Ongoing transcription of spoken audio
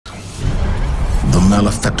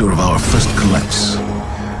malefactor of our first collapse,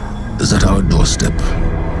 is at our doorstep.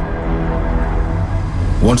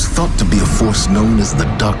 Once thought to be a force known as the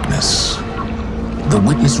Darkness, the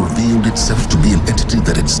Witness revealed itself to be an entity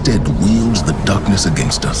that instead wields the darkness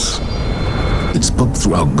against us. It spoke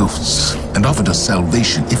through our ghosts and offered us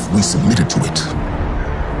salvation if we submitted to it.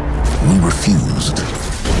 We refused.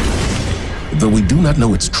 Though we do not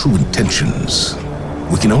know its true intentions,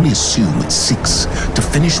 we can only assume it seeks to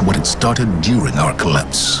finish what it started during our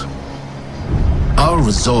collapse. Our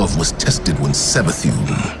resolve was tested when Savathun,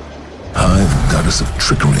 Hive Goddess of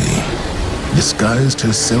Trickery, disguised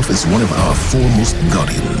herself as one of our foremost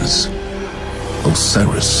guardians,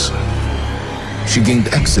 Osiris. She gained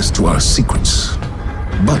access to our secrets,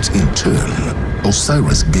 but in turn,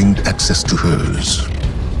 Osiris gained access to hers.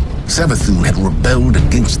 Savathun had rebelled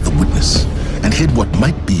against the Witness and hid what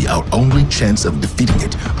might be our only chance of defeating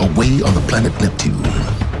it away on the planet Neptune.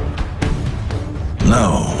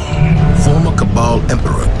 Now, former Cabal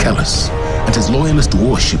Emperor Callus and his loyalist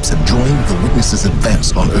warships have joined the Witness's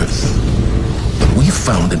advance on Earth. But we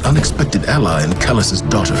found an unexpected ally in Callus's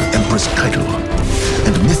daughter, Empress Keitel,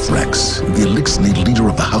 and Mithrax, the Elixir leader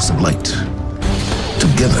of the House of Light.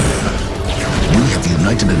 Together, we have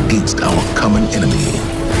united against our common enemy.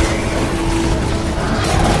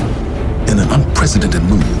 In an unprecedented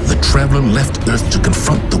move, the Traveler left Earth to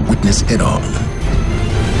confront the Witness head-on.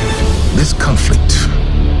 This conflict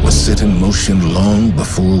was set in motion long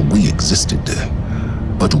before we existed,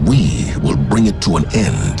 but we will bring it to an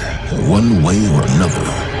end, one way or another.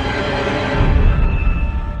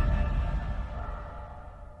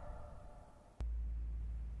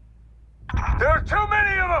 There are too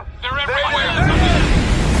many of them! They're everywhere!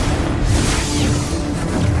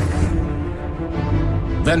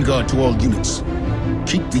 Vanguard to all units.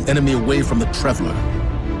 Keep the enemy away from the Traveler,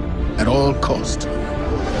 at all cost.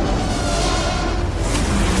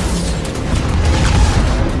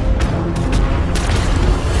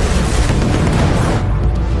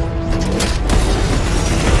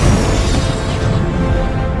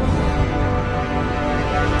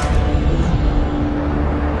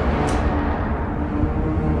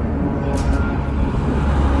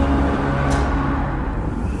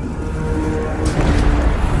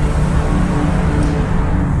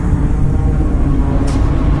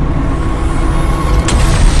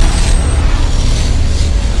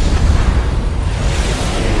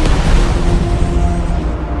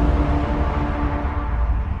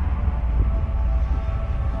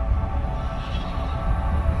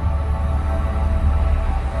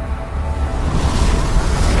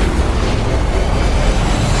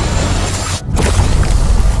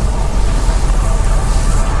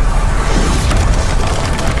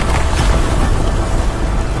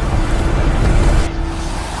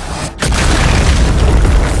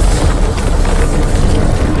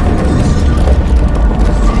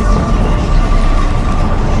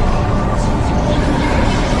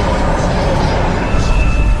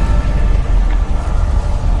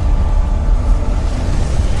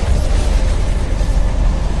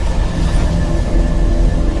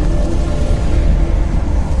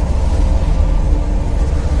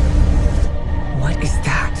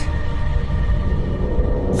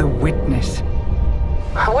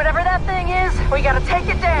 Whatever that thing is, we gotta take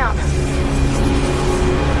it down.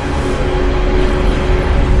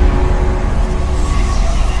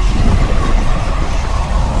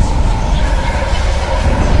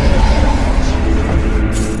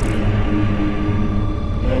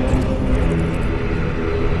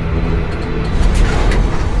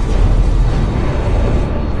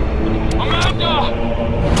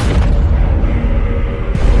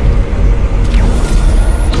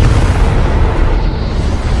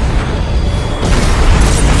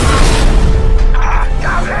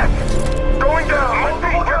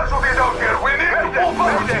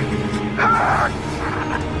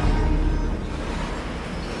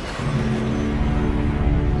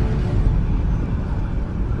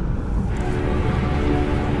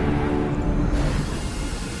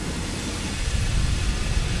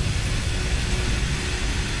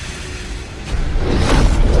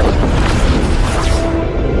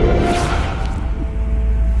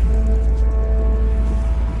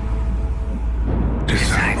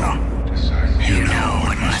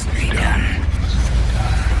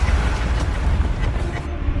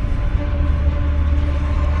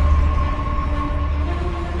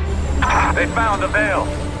 They found the veil.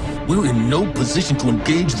 We're in no position to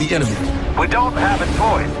engage the enemy. We don't have a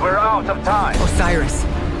choice. We're out of time. Osiris.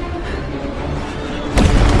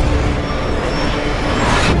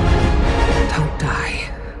 Don't die.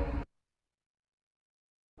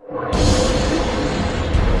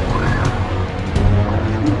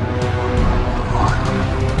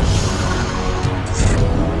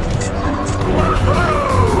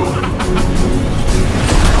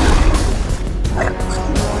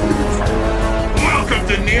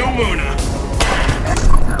 Muna!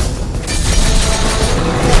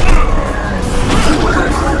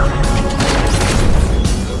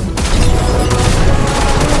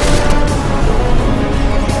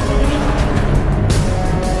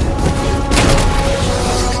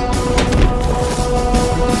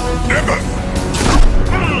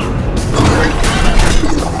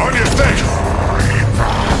 On your station!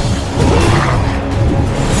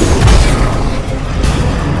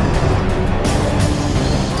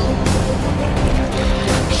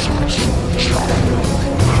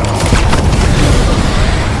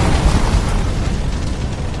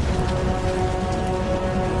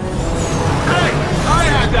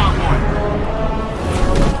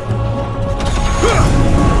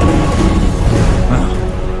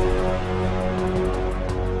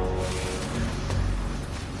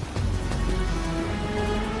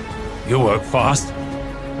 You work fast.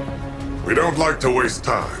 We don't like to waste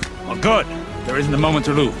time. Well, good. There isn't a moment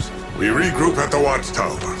to lose. We regroup at the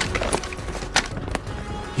watchtower.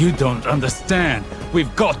 You don't understand.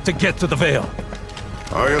 We've got to get to the Veil.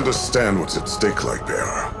 I understand what's at stake,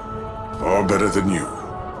 Lightbearer. Far better than you.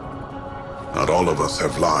 Not all of us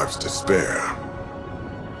have lives to spare.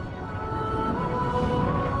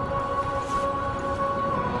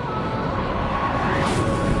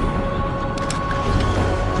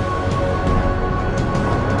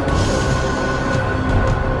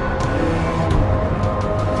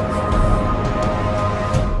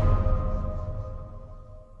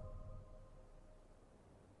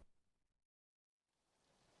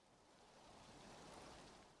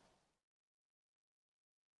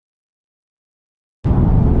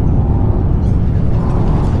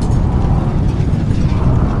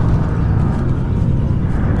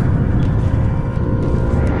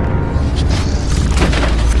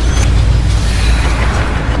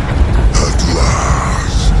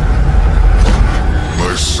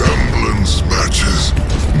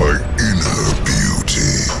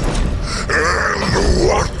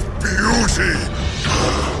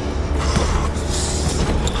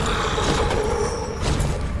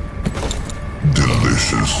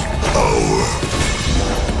 Delicious power.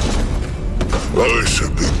 I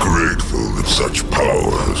should be grateful that such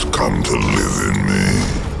power has come to live in me.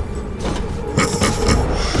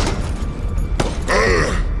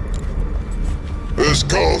 This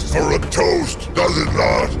calls for a toast, does it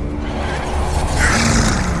not?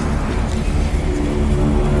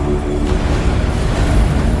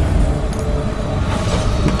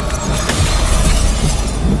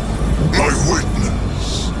 My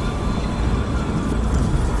witness.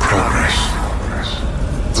 Progress.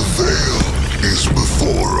 The veil is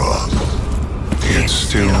before us. It's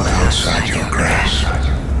still outside your grasp.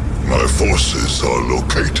 My forces are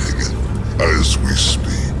locating it as we speak.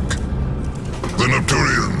 The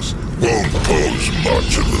Neptunians won't pose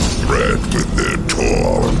much of a threat with their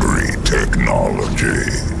tawdry technology.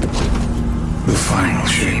 The final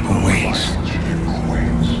shape awaits.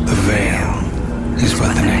 The veil is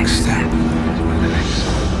but the next step.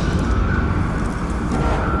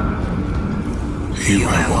 You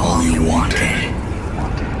have all you wanted,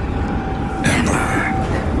 Emperor.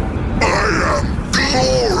 I am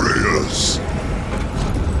glorious!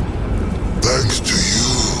 Thanks to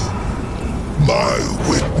you, my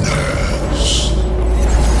witness.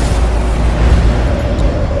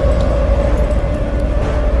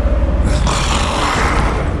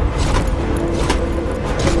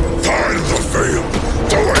 Find the veil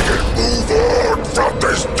so I can move on from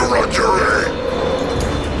this drudgery!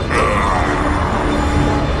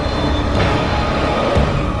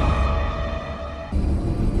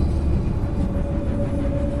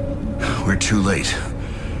 We're too late.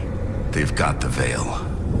 They've got the veil.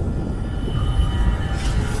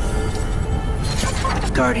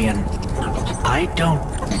 Guardian, I don't...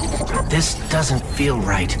 This doesn't feel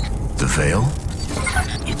right. The veil?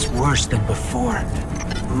 It's worse than before.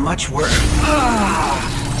 Much worse.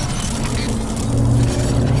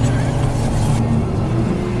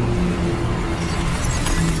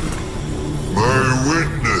 My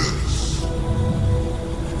witness.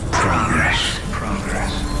 Progress.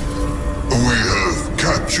 We have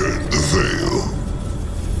captured the veil.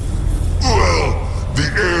 Well, the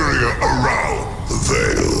area around the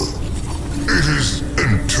veil. It is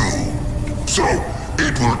entombed, so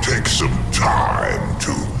it will take some time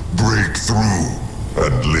to break through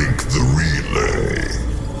and link the relay.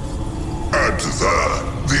 Add to that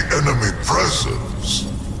the enemy presence.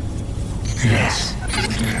 Yes.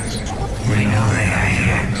 We know they are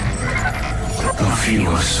here. A few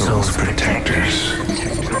of Soul's protectors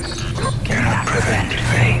cannot prevent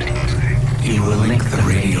fate. You will link the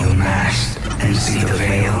radio mast and see the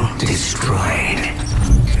veil destroyed.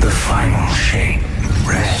 The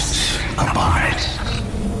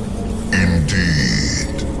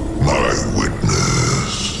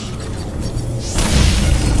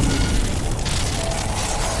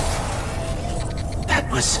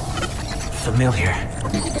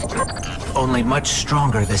Only much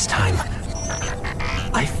stronger this time.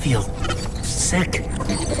 I feel sick.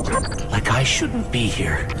 Like I shouldn't be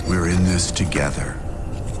here. We're in this together.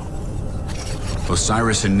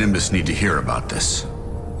 Osiris and Nimbus need to hear about this.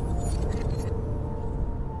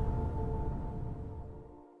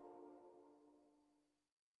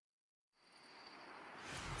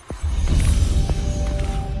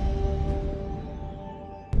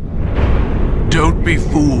 Don't be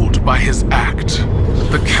fooled by his act.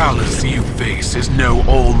 The callous you face is no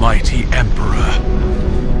almighty emperor,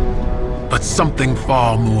 but something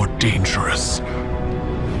far more dangerous.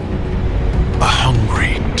 A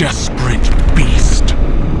hungry, desperate beast.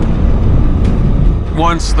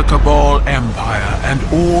 Once the Cabal Empire and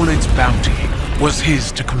all its bounty was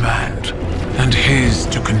his to command and his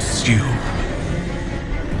to consume.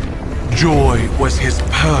 Joy was his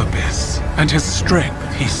purpose and his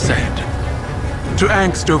strength, he said. To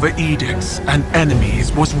angst over edicts and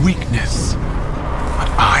enemies was weakness. But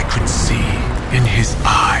I could see in his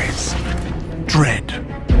eyes dread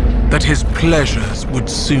that his pleasures would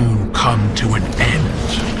soon come to an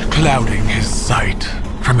end, clouding his sight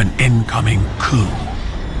from an incoming coup.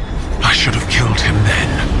 I should have killed him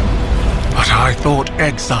then, but I thought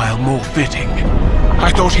exile more fitting.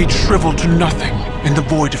 I thought he'd shrivel to nothing in the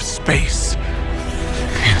void of space.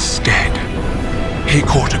 Instead, he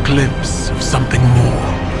caught a glimpse of something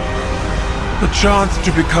more. The chance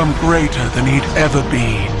to become greater than he'd ever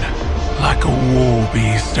been. Like a war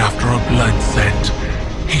beast after a blood scent,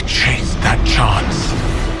 he chased that chance,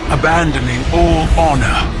 abandoning all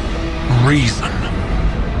honor, reason.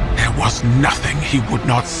 There was nothing he would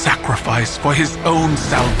not sacrifice for his own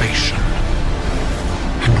salvation.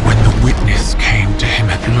 And when the witness came to him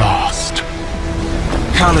at last,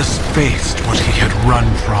 Callus faced what he had run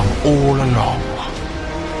from all along.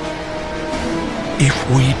 If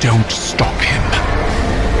we don't stop him,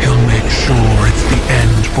 he'll make sure it's the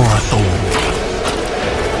end for us all.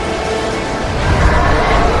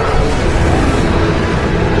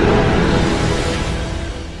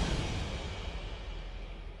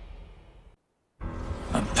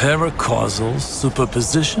 A paracausal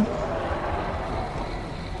superposition?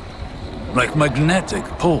 Like magnetic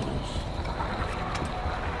poles.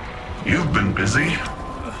 You've been busy.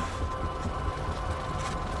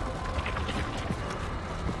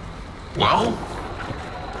 Well?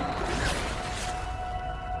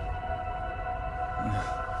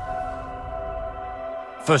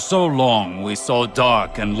 For so long, we saw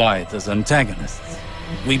dark and light as antagonists.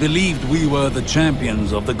 We believed we were the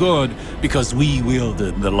champions of the good because we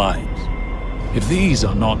wielded the light. If these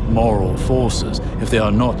are not moral forces, if they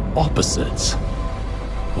are not opposites,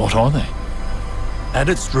 what are they? At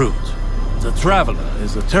its root, the Traveler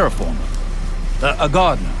is a terraformer, a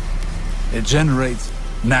gardener. It generates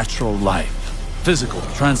natural life, physical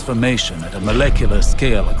transformation at a molecular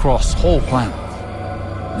scale across whole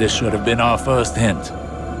planets. This should have been our first hint.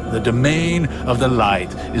 The domain of the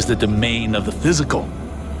light is the domain of the physical.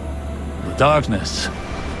 The darkness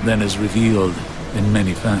then is revealed in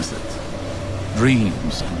many facets.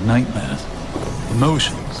 Dreams and nightmares,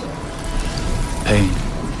 emotions, pain,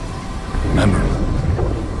 memory.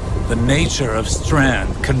 The nature of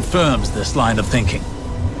Strand confirms this line of thinking.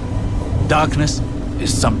 Darkness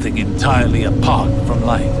is something entirely apart from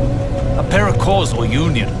light. A paracausal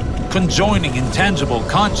union, conjoining intangible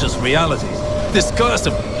conscious realities. This curse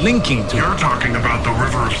of linking to... You're talking about the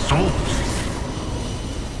River of Souls.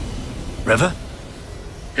 River?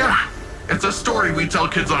 Yeah, it's a story we tell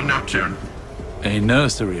kids on Neptune. A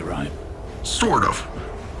nursery rhyme. Sort of.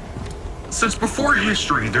 Since before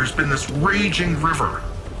history, there's been this raging river.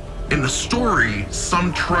 In the story,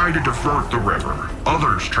 some try to divert the river,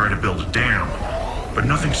 others try to build a dam, but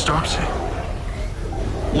nothing stops it.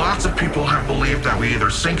 Lots of people have believed that we either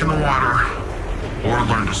sink in the water or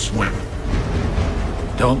learn to swim.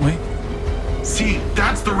 Don't we? See,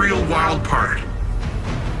 that's the real wild part.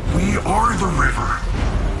 We are the river.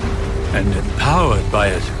 And empowered by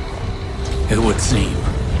it, it would seem.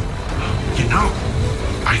 You know,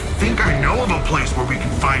 I think I know of a place where we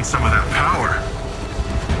can find some of that power.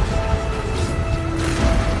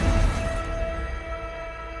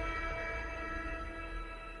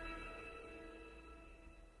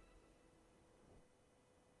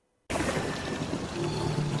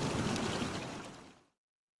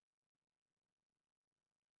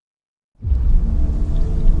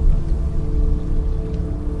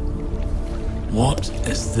 What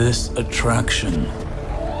is this attraction?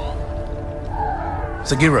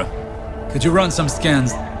 Sagira, could you run some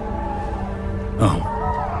scans? Oh,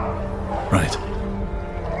 right.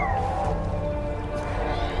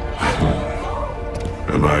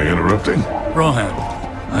 Am I interrupting? Rohan,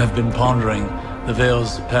 I've been pondering the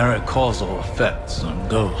Veil's paracausal effects on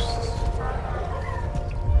ghosts.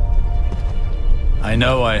 I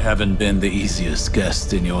know I haven't been the easiest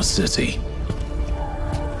guest in your city.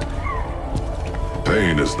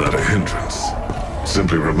 Pain is not a hindrance. It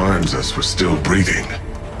simply reminds us we're still breathing.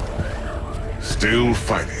 Still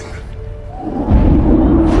fighting.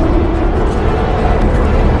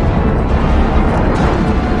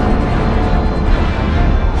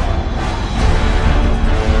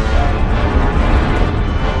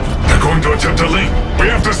 They're going to attempt to leap. We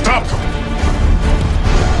have to stop them.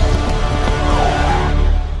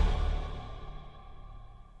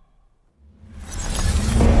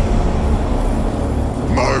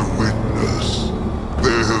 My witness,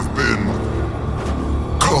 there have been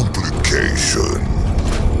complications.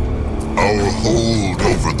 Our hold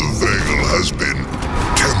over the Veil has been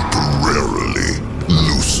temporarily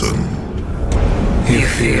loosened. You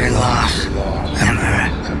fear loss, Emperor.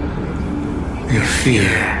 Your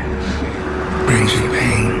fear brings you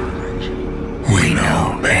pain. We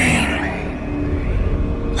know pain.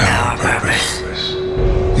 Our purpose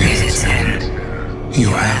is its end. You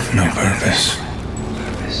have no purpose.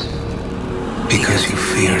 Because you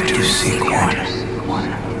fear to seek one.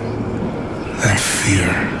 That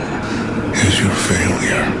fear is your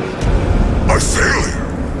failure. My failure!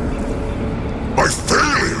 My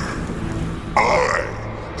failure! I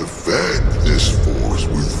have fed this force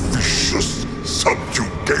with vicious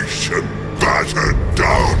subjugation, battered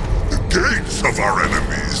down the gates of our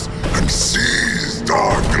enemies, and seized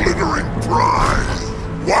our glittering prize.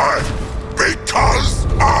 Why? Because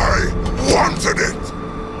I wanted it!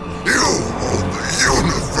 You hold the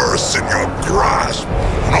universe in your grasp,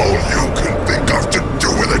 and all you can think of to do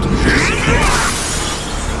with it is...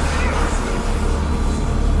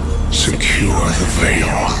 Secure the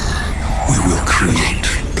Veil. We will create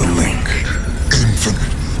the link.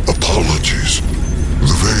 Infinite apologies.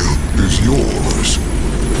 The Veil is yours.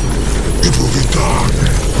 It will be done.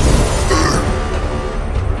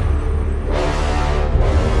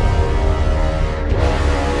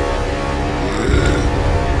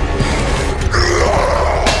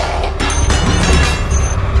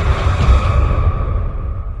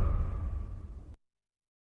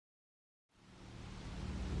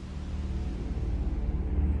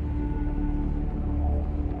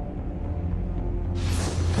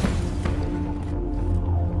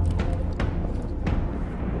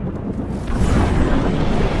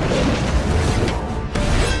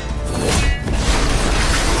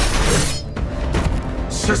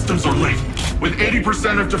 Systems are late, with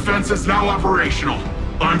 80% of defenses now operational.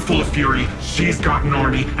 I'm full of fury, she's got an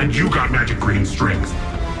army, and you got magic green strings.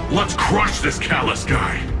 Let's crush this Callus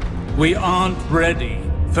guy. We aren't ready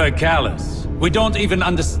for Callus. We don't even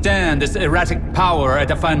understand this erratic power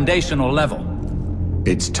at a foundational level.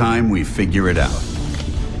 It's time we figure it out.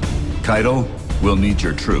 Keitel, we'll need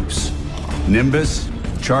your troops. Nimbus,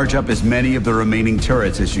 charge up as many of the remaining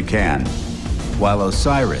turrets as you can, while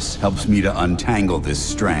Osiris helps me to untangle this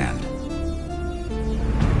strand.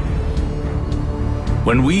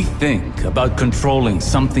 When we think about controlling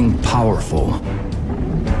something powerful,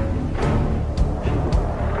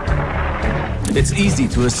 it's easy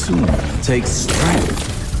to assume it takes strength.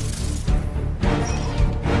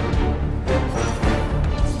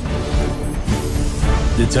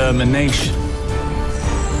 Determination.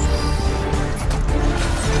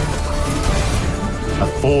 A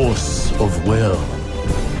force of will.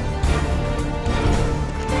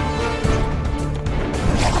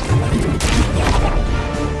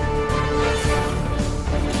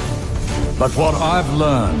 But what I've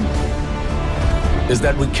learned is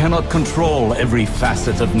that we cannot control every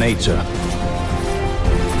facet of nature.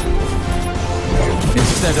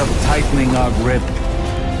 Instead of tightening our grip,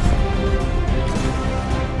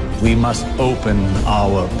 we must open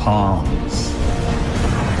our palms,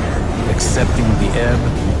 accepting the ebb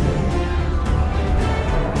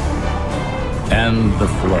and the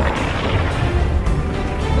flow.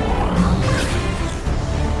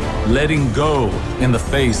 Letting go in the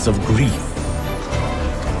face of grief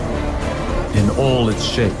in all its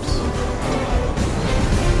shapes.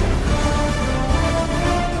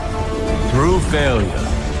 Through failure,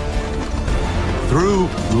 through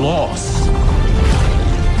loss,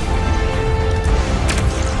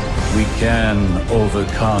 we can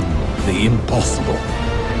overcome the impossible.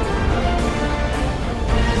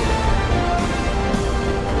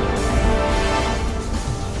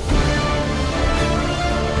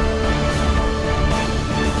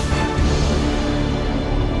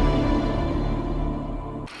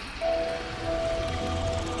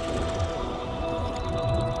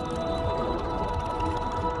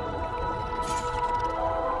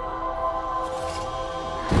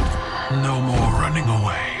 No more running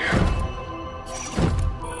away.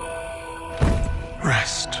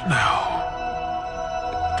 Rest now.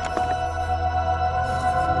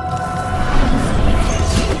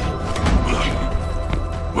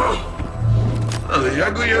 The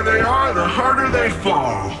uglier they are, the harder they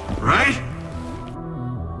fall, right?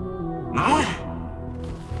 No?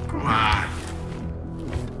 Come on.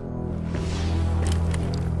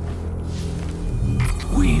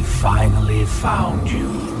 We finally found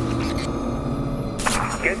you.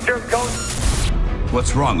 Get your ghosts!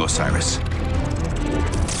 What's wrong, Osiris?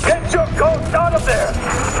 Get your ghosts out of there!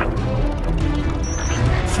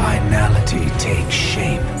 Finality takes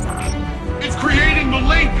shape. It's creating the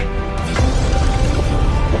link!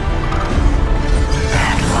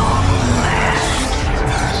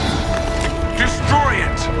 Destroy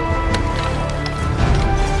it!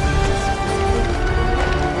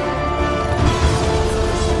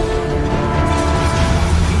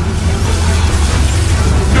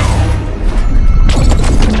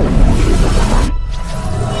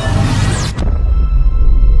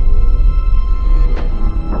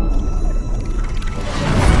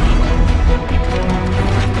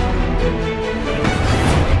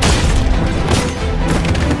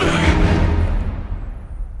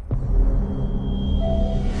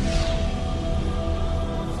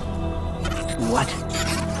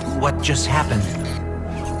 What just happened?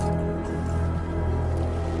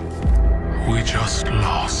 We just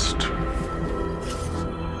lost.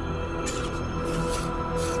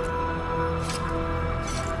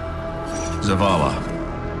 Zavala,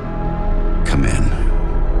 come in.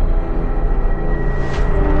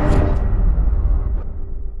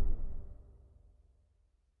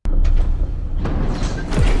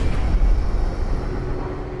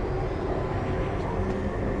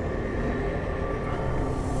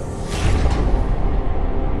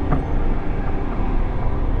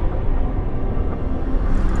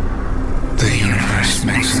 The universe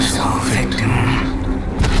makes us all victim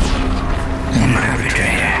and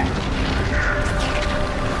perpetrator.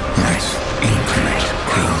 That's infinite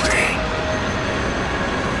cruelty.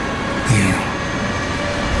 You,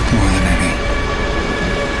 more than any,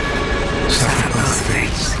 suffer both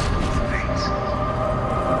fates.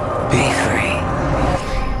 Be free.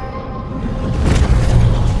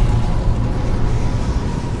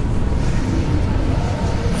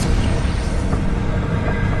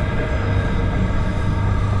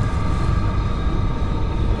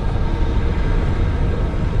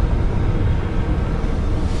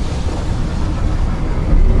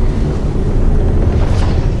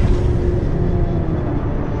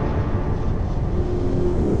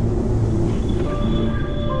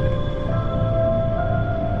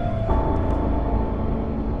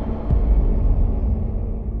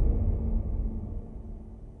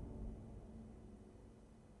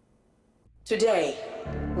 Today,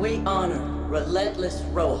 we honor relentless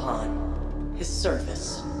Rohan, his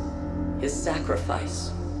service, his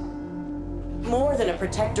sacrifice. More than a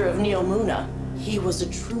protector of Neomuna, he was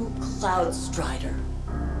a true cloud strider.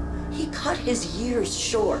 He cut his years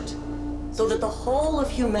short so that the whole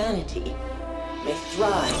of humanity may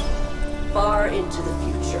thrive far into the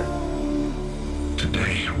future.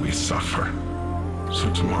 Today we suffer,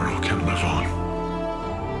 so tomorrow can live on.